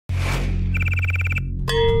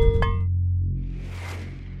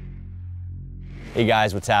Hey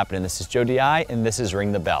guys, what's happening? This is Joe DI and this is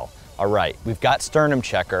Ring the Bell. All right, we've got sternum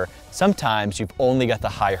checker. Sometimes you've only got the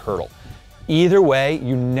high hurdle. Either way,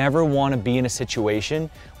 you never want to be in a situation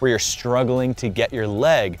where you're struggling to get your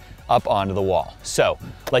leg up onto the wall. So,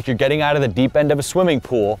 like you're getting out of the deep end of a swimming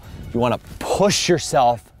pool, you want to push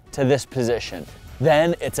yourself to this position.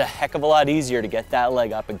 Then it's a heck of a lot easier to get that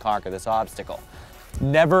leg up and conquer this obstacle.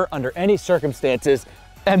 Never, under any circumstances,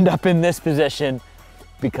 end up in this position,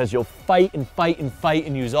 because you'll fight and fight and fight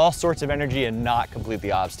and use all sorts of energy and not complete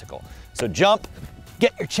the obstacle. So jump,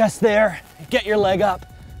 get your chest there, get your leg up,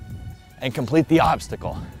 and complete the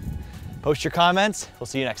obstacle. Post your comments. We'll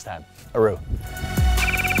see you next time. AROO.